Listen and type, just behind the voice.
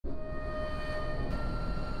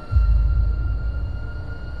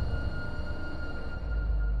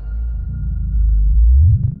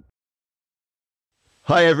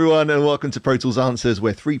Hi everyone and welcome to Pro Tools Answers,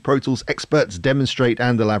 where three Pro Tools experts demonstrate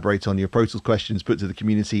and elaborate on your Pro Tools questions put to the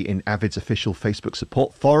community in Avid's official Facebook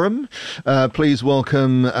support forum. Please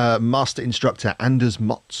welcome Master Instructor Anders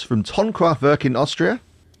Motz from Tonkraftwerk in Austria.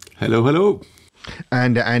 Hello, hello.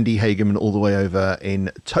 And Andy Hageman all the way over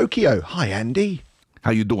in Tokyo. Hi Andy.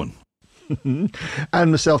 How you doing?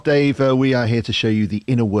 And myself, Dave, we are here to show you the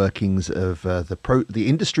inner workings of the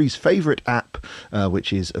industry's favorite app,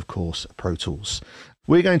 which is, of course, Pro Tools.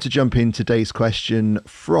 We're going to jump in today's question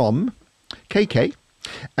from KK.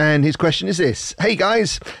 And his question is this. Hey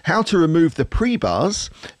guys, how to remove the pre-bars?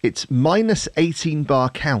 It's minus 18 bar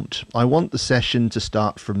count. I want the session to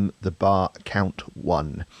start from the bar count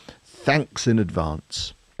 1. Thanks in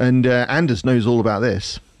advance. And Anders knows all about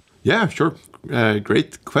this. Yeah, sure.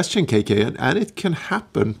 Great question, KK, and it can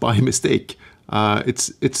happen by mistake.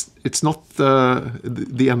 It's not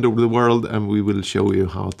the end of the world, and we will show you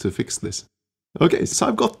how to fix this. Okay, so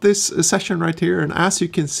I've got this session right here, and as you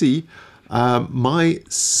can see, my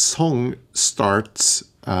song starts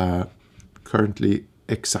currently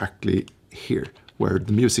exactly here, where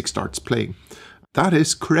the music starts playing. That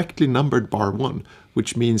is correctly numbered bar 1,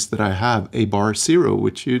 which means that I have a bar 0,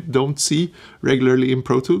 which you don't see regularly in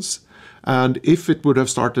Pro Tools. And if it would have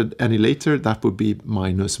started any later, that would be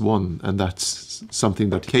minus 1. And that's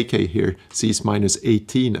something that KK here sees minus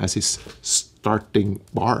 18 as his starting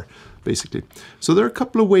bar, basically. So there are a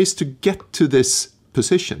couple of ways to get to this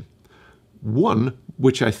position. One,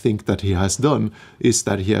 which I think that he has done, is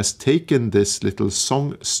that he has taken this little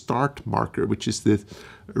song start marker, which is the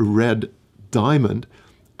red diamond,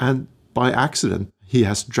 and by accident, he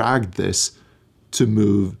has dragged this to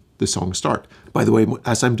move the song start. By the way,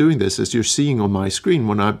 as I'm doing this, as you're seeing on my screen,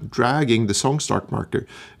 when I'm dragging the song start marker,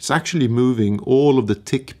 it's actually moving all of the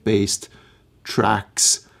tick-based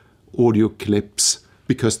tracks, audio clips,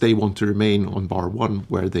 because they want to remain on bar 1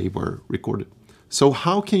 where they were recorded. So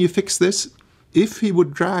how can you fix this? If he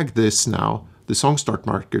would drag this now, the song start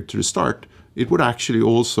marker to the start, it would actually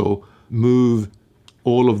also move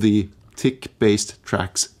all of the tick-based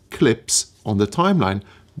tracks clips on the timeline,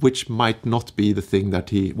 which might not be the thing that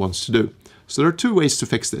he wants to do. So there are two ways to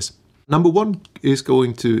fix this. Number 1 is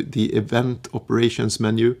going to the event operations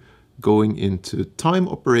menu, going into time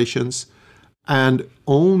operations, and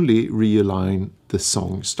only realign the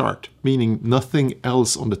song start, meaning nothing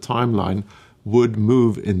else on the timeline would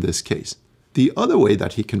move in this case. The other way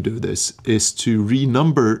that he can do this is to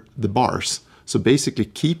renumber the bars. So basically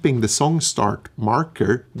keeping the song start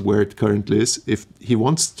marker where it currently is, if he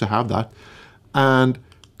wants to have that, and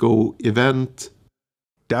go event.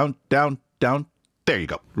 Down, down, down. There you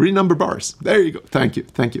go. Renumber bars. There you go. Thank you.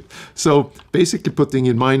 Thank you. So basically putting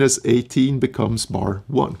in minus 18 becomes bar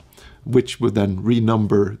 1, which would then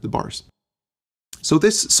renumber the bars. So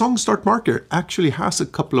this song start marker actually has a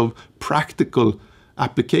couple of practical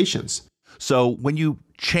applications. So when you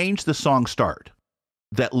change the song start,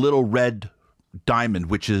 that little red diamond,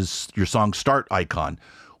 which is your song start icon,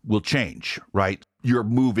 will change, right? You're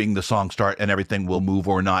moving the song start and everything will move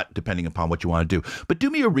or not, depending upon what you want to do. But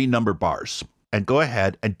do me a renumber bars and go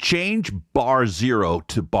ahead and change bar 0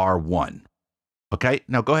 to bar 1. Okay,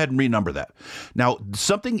 now go ahead and renumber that. Now,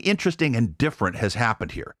 something interesting and different has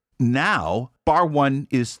happened here. Now, bar 1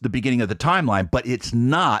 is the beginning of the timeline, but it's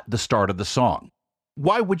not the start of the song.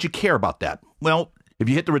 Why would you care about that? Well, if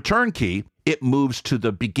you hit the return key, it moves to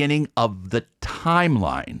the beginning of the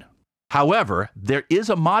timeline. However, there is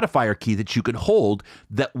a modifier key that you can hold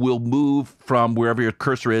that will move from wherever your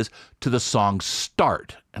cursor is to the song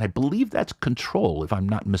start. And I believe that's control, if I'm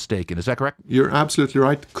not mistaken. Is that correct? You're absolutely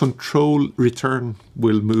right. Control return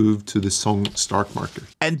will move to the song start marker.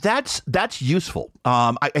 And that's useful.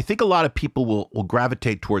 I think a lot of people will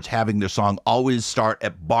gravitate towards having their song always start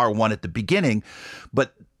at bar 1 at the beginning,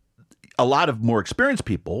 but a lot of more experienced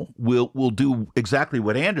people will do exactly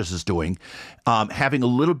what Anders is doing, having a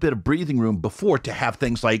little bit of breathing room before to have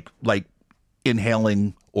things like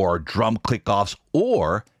inhaling or drum click-offs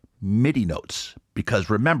or MIDI notes. Because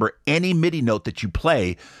remember, any MIDI note that you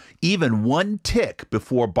play, even one tick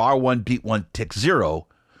before bar 1, beat 1, tick 0,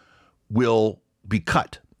 will be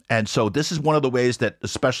cut. And so this is one of the ways that,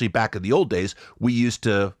 especially back in the old days, we used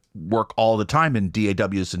to work all the time in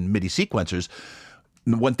DAWs and MIDI sequencers.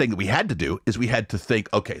 And the one thing that we had to do is we had to think,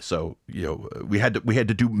 okay, so we had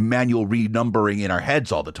to do manual renumbering in our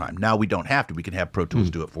heads all the time. Now we don't have to. We can have Pro Tools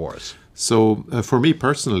do it for us. So for me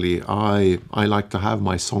personally, I like to have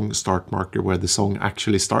my song start marker where the song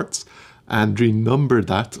actually starts and renumber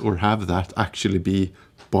that or have that actually be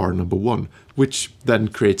bar number 1, which then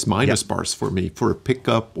creates minus bars for me for a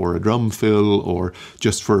pickup or a drum fill or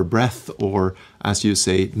just for a breath, or as you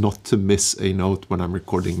say, not to miss a note when I'm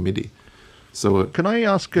recording MIDI. So can I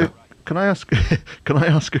ask a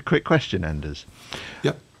quick question, Anders?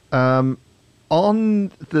 Yeah.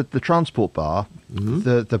 On the transport bar,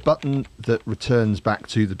 the button that returns back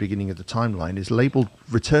to the beginning of the timeline is labeled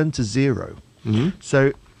return to 0.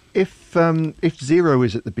 So if 0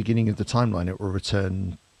 is at the beginning of the timeline, it will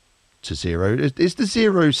return to 0. Is the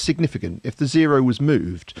 0 significant? If the 0 was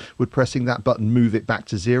moved, would pressing that button move it back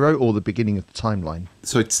to 0 or the beginning of the timeline?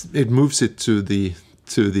 So it moves it to the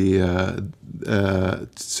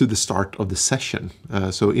start of the session.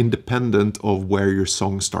 So independent of where your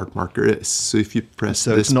song start marker is. So if you press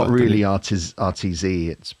so this it's not button, really RTZ.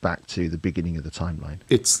 It's back to the beginning of the timeline.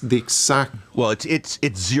 It's the exact. Well, it's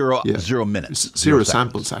 0 minutes, 0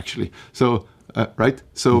 samples actually. So right.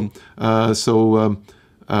 So so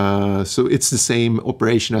it's the same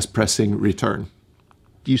operation as pressing return.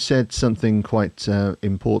 You said something quite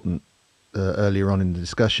important earlier on in the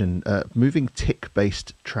discussion, moving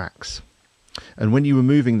tick-based tracks. And when you were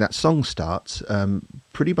moving that song start,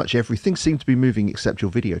 pretty much everything seemed to be moving except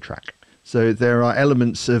your video track. So there are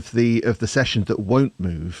elements of the session that won't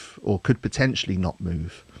move or could potentially not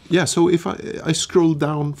move. Yeah, so if I scroll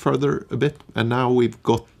down further a bit, and now we've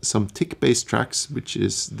got some tick-based tracks, which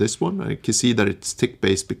is this one. I can see that it's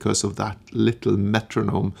tick-based because of that little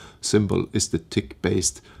metronome symbol is the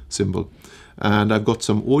tick-based symbol. And I've got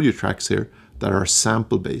some audio tracks here that are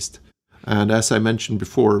sample-based. And as I mentioned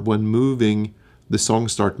before, when moving the song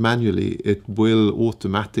start manually, it will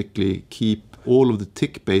automatically keep all of the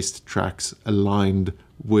tick-based tracks aligned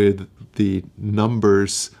with the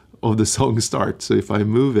numbers of the song start. So if I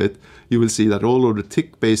move it, you will see that all of the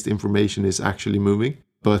tick-based information is actually moving,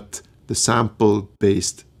 but the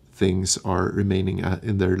sample-based things are remaining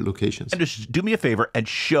in their locations. And just do me a favor and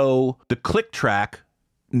show the click track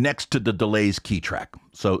next to the delays key track.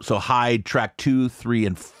 So hide track 2, 3,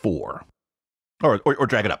 and 4. Or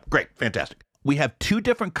drag it up. Great. Fantastic. We have 2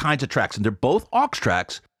 different kinds of tracks, and they're both aux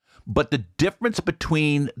tracks, but the difference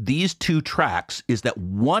between these 2 tracks is that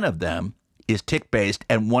one of them is tick-based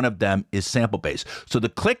and one of them is sample-based. So the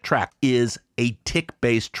click track is a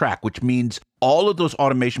tick-based track, which means all of those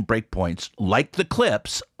automation breakpoints, like the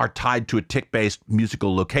clips, are tied to a tick-based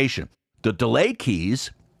musical location. The delay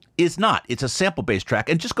keys is not. It's a sample-based track.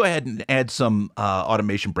 And just go ahead and add some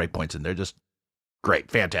automation breakpoints in there. Just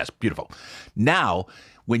great. Fantastic. Beautiful. Now,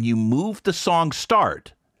 when you move the song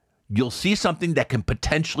start, you'll see something that can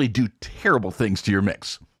potentially do terrible things to your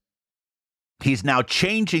mix. He's now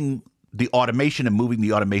changing the automation and moving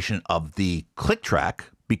the automation of the click track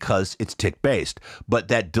because it's tick-based. But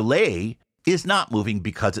that delay is not moving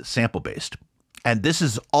because it's sample-based. And this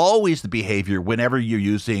is always the behavior whenever you're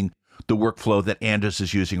using the workflow that Anders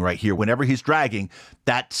is using right here. Whenever he's dragging,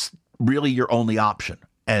 that's really your only option.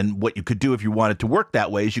 And what you could do if you wanted to work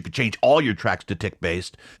that way is you could change all your tracks to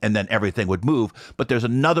tick-based and then everything would move. But there's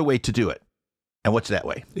another way to do it. And what's that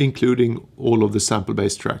way? Including all of the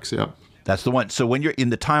sample-based tracks, yeah. That's the one. So when you're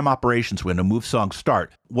in the time operations window, move song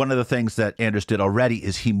start, one of the things that Anders did already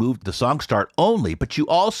is he moved the song start only, but you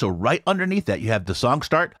also, right underneath that, you have the song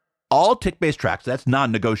start, all tick-based tracks, that's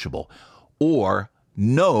non-negotiable, or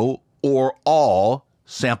no or all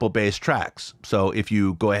sample-based tracks. So if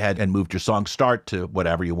you go ahead and moved your song start to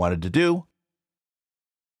whatever you wanted to do,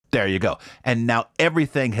 there you go. And now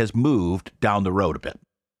everything has moved down the road a bit.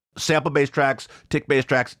 Sample-based tracks, tick-based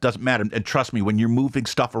tracks, doesn't matter. And trust me, when you're moving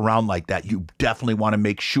stuff around like that, you definitely want to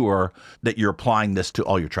make sure that you're applying this to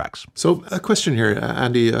all your tracks. So a question here,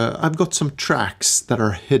 Andy. I've got some tracks that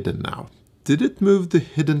are hidden now. Did it move the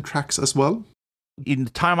hidden tracks as well? In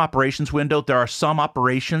the time operations window, there are some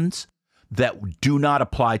operations that do not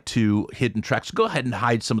apply to hidden tracks. Go ahead and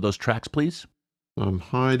hide some of those tracks, please. I'm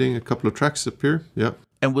hiding a couple of tracks up here. Yep.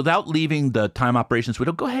 And without leaving the time operations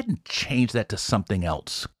window, go ahead and change that to something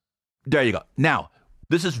else. There you go. Now,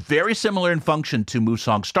 this is very similar in function to Move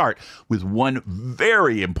Song Start, with one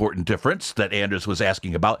very important difference that Anders was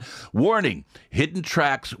asking about. Warning, hidden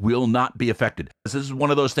tracks will not be affected. This is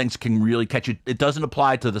one of those things that can really catch you. It doesn't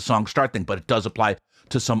apply to the song start thing, but it does apply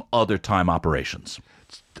to some other time operations.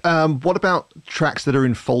 What about tracks that are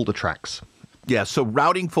in folder tracks? Yeah, so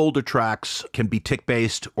routing folder tracks can be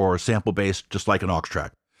tick-based or sample-based, just like an aux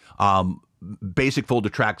track. Basic folder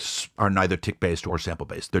tracks are neither tick-based or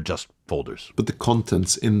sample-based. They're just folders. But the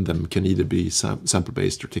contents in them can either be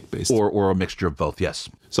sample-based or tick-based. Or a mixture of both, yes.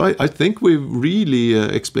 So I think we've really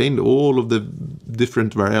explained all of the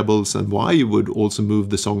different variables and why you would also move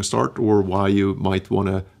the song start, or why you might want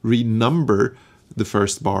to renumber the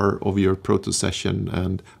first bar of your Pro Tools session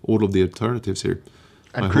and all of the alternatives here.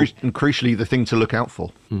 And, crucially, the thing to look out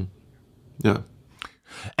for. Yeah.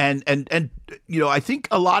 And you know, I think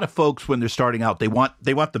a lot of folks when they're starting out, they want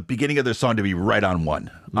the beginning of their song to be right on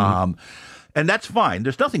one. And that's fine.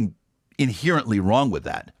 There's nothing inherently wrong with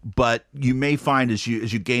that, but you may find as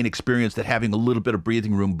you gain experience that having a little bit of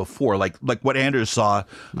breathing room before, like what Anders saw,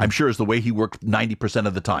 I'm sure is the way he worked 90%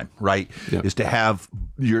 of the time, right? Yeah. Is to have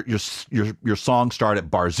your song start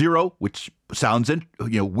at bar 0, which sounds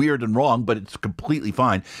weird and wrong, but it's completely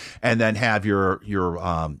fine, and then have your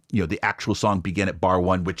the actual song begin at bar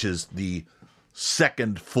 1, which is the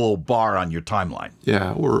second full bar on your timeline.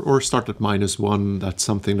 Yeah, or start at -1. That's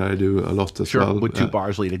something that I do a lot as well. With 2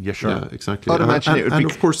 bars leading. Yeah, sure. Yeah, exactly. I'd imagine it would be...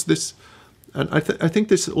 of course this, and I think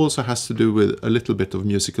this also has to do with a little bit of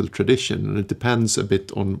musical tradition, and it depends a bit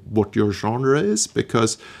on what your genre is,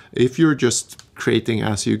 because if you're just creating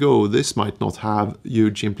as you go, this might not have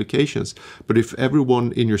huge implications. But if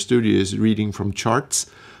everyone in your studio is reading from charts,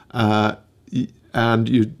 and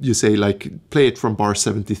you say like play it from bar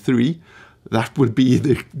 73, that would be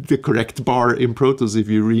the correct bar in Pro Tools if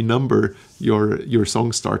you renumber your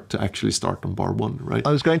song start to actually start on bar 1, right?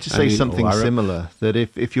 I was going to say something similar, that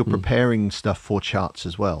if you're preparing stuff for charts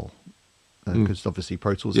as well, because obviously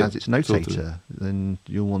Pro Tools has its notator, totally. Then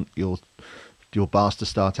you'll want your bars to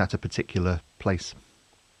start at a particular place.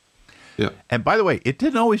 Yeah. And by the way, it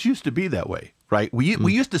didn't always used to be that way, right? We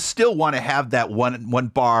used to still want to have that one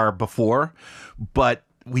bar before, but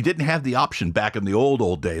we didn't have the option back in the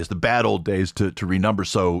old days, the bad old days, to renumber.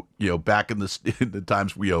 So, back in the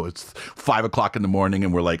times, it's 5 o'clock in the morning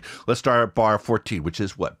and we're like, let's start at bar 14, which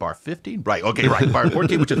is what, bar 15? Right. Okay. Right. Bar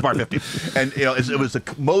 14, which is bar 15. And, it was the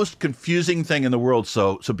most confusing thing in the world.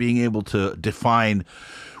 So being able to define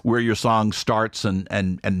where your song starts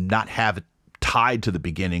and not have it tied to the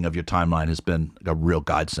beginning of your timeline has been a real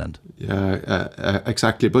godsend. Yeah,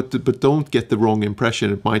 exactly. But don't get the wrong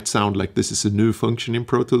impression. It might sound like this is a new function in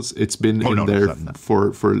Pro Tools. It's been there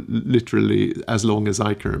for literally as long as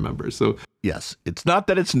I can remember. So yes, it's not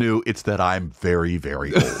that it's new. It's that I'm very,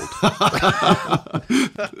 very old.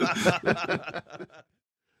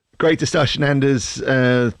 Great discussion, Anders.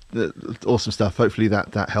 Awesome stuff. Hopefully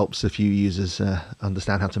that helps a few users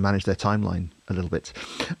understand how to manage their timeline a little bit.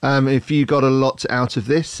 If you got a lot out of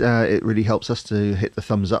this, it really helps us to hit the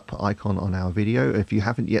thumbs up icon on our video. If you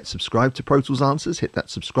haven't yet subscribed to Pro Tools Answers, hit that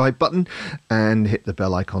subscribe button and hit the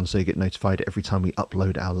bell icon so you get notified every time we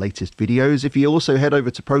upload our latest videos. If you also head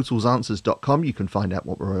over to protoolsanswers.com, you can find out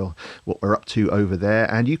what we're up to over there,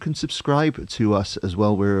 and you can subscribe to us as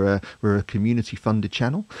well. We're a community funded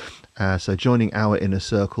channel. So joining our inner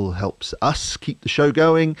circle helps us keep the show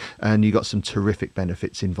going, and you got some terrific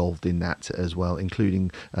benefits involved in that as well,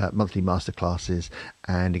 including monthly masterclasses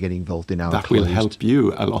and getting involved in our that will help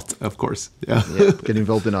you a lot, of course. Yeah, get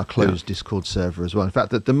involved in our closed Discord server as well. In fact,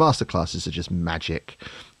 the masterclasses are just magic.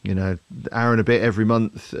 An hour and a bit every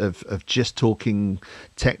month of just talking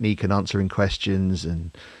technique and answering questions,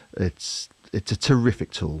 and it's a terrific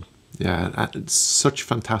tool. Yeah, it's such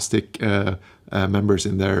fantastic members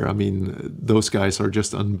in there. I mean, those guys are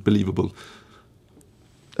just unbelievable.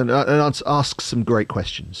 And ask some great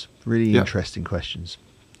questions, really interesting questions.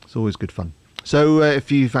 It's always good fun. So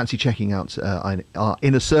if you fancy checking out our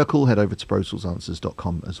inner circle, head over to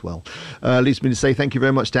protoolsanswers.com as well. Leaves me to say thank you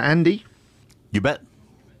very much to Andy. You bet.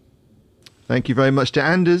 Thank you very much to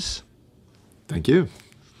Anders. Thank you.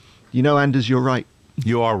 Anders, you're right.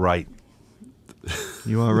 You are right.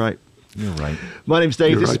 You are right. You're right. My name's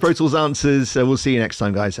Dave. This is Pro Tools Answers. We'll see you next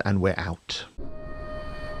time, guys, and we're out.